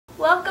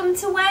Welcome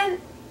to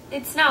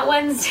It's not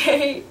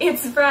Wednesday,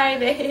 it's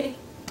Friday.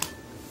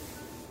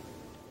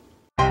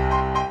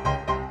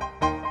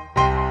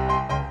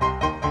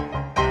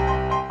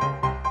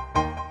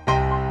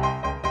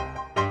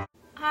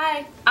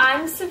 Hi,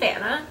 I'm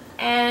Savannah,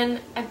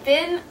 and I've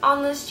been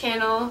on this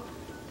channel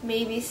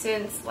maybe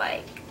since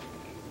like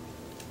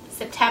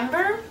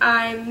September.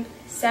 I'm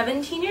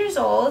 17 years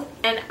old,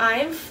 and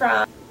I'm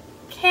from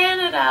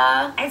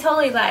Canada. I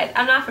totally lied.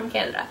 I'm not from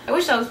Canada. I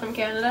wish I was from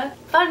Canada.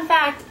 Fun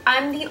fact,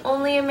 I'm the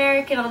only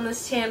American on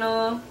this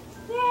channel.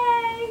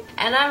 Yay!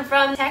 And I'm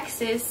from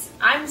Texas.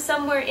 I'm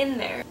somewhere in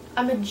there.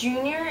 I'm a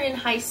junior in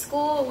high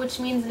school, which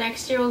means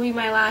next year will be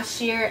my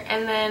last year,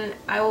 and then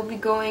I will be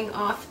going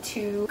off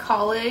to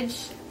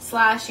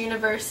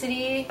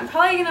college/university. I'm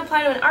probably gonna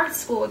apply to an art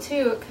school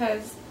too,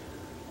 because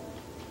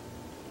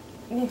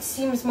it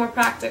seems more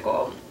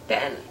practical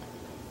than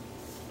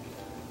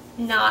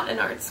not an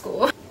art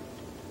school.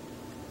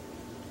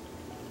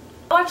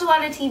 I watch a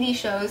lot of TV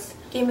shows.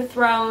 Game of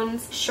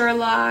Thrones,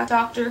 Sherlock,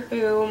 Doctor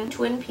Who,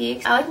 Twin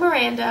Peaks. I like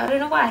Miranda. I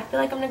don't know why. I feel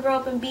like I'm gonna grow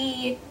up and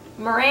be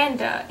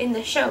Miranda in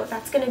the show.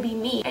 That's gonna be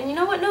me. And you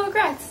know what? No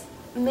regrets.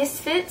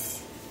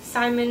 Misfits.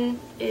 Simon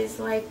is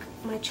like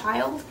my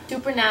child.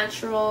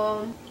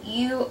 Supernatural.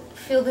 You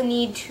feel the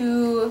need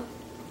to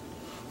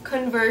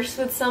converse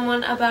with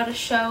someone about a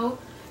show,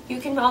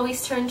 you can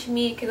always turn to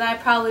me because I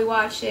probably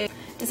watch it.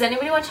 Does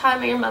anybody watch How I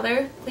Met Your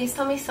Mother? Please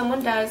tell me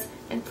someone does,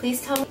 and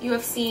please tell me you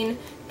have seen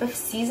the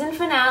season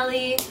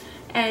finale.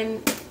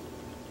 And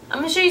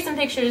I'm gonna show you some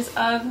pictures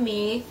of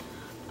me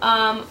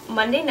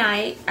Monday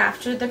night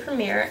after the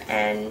premiere,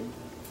 and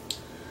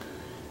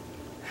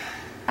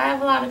I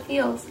have a lot of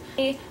feels.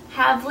 I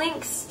have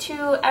links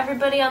to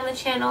everybody on the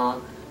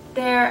channel,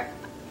 their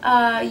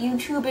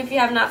YouTube. If you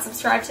have not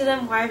subscribed to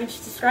them, why haven't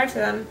you subscribed to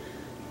them?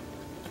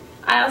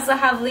 I also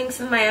have links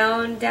of my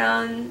own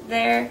down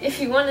there. If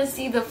you want to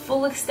see the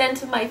full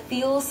extent of my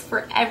feels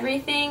for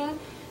everything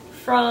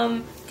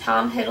from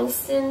Tom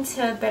Hiddleston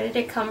to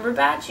Benedict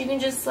Cumberbatch, you can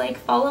just like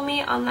follow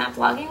me on that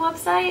blogging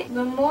website.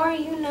 The more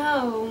you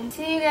know.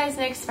 See you guys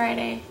next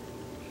Friday.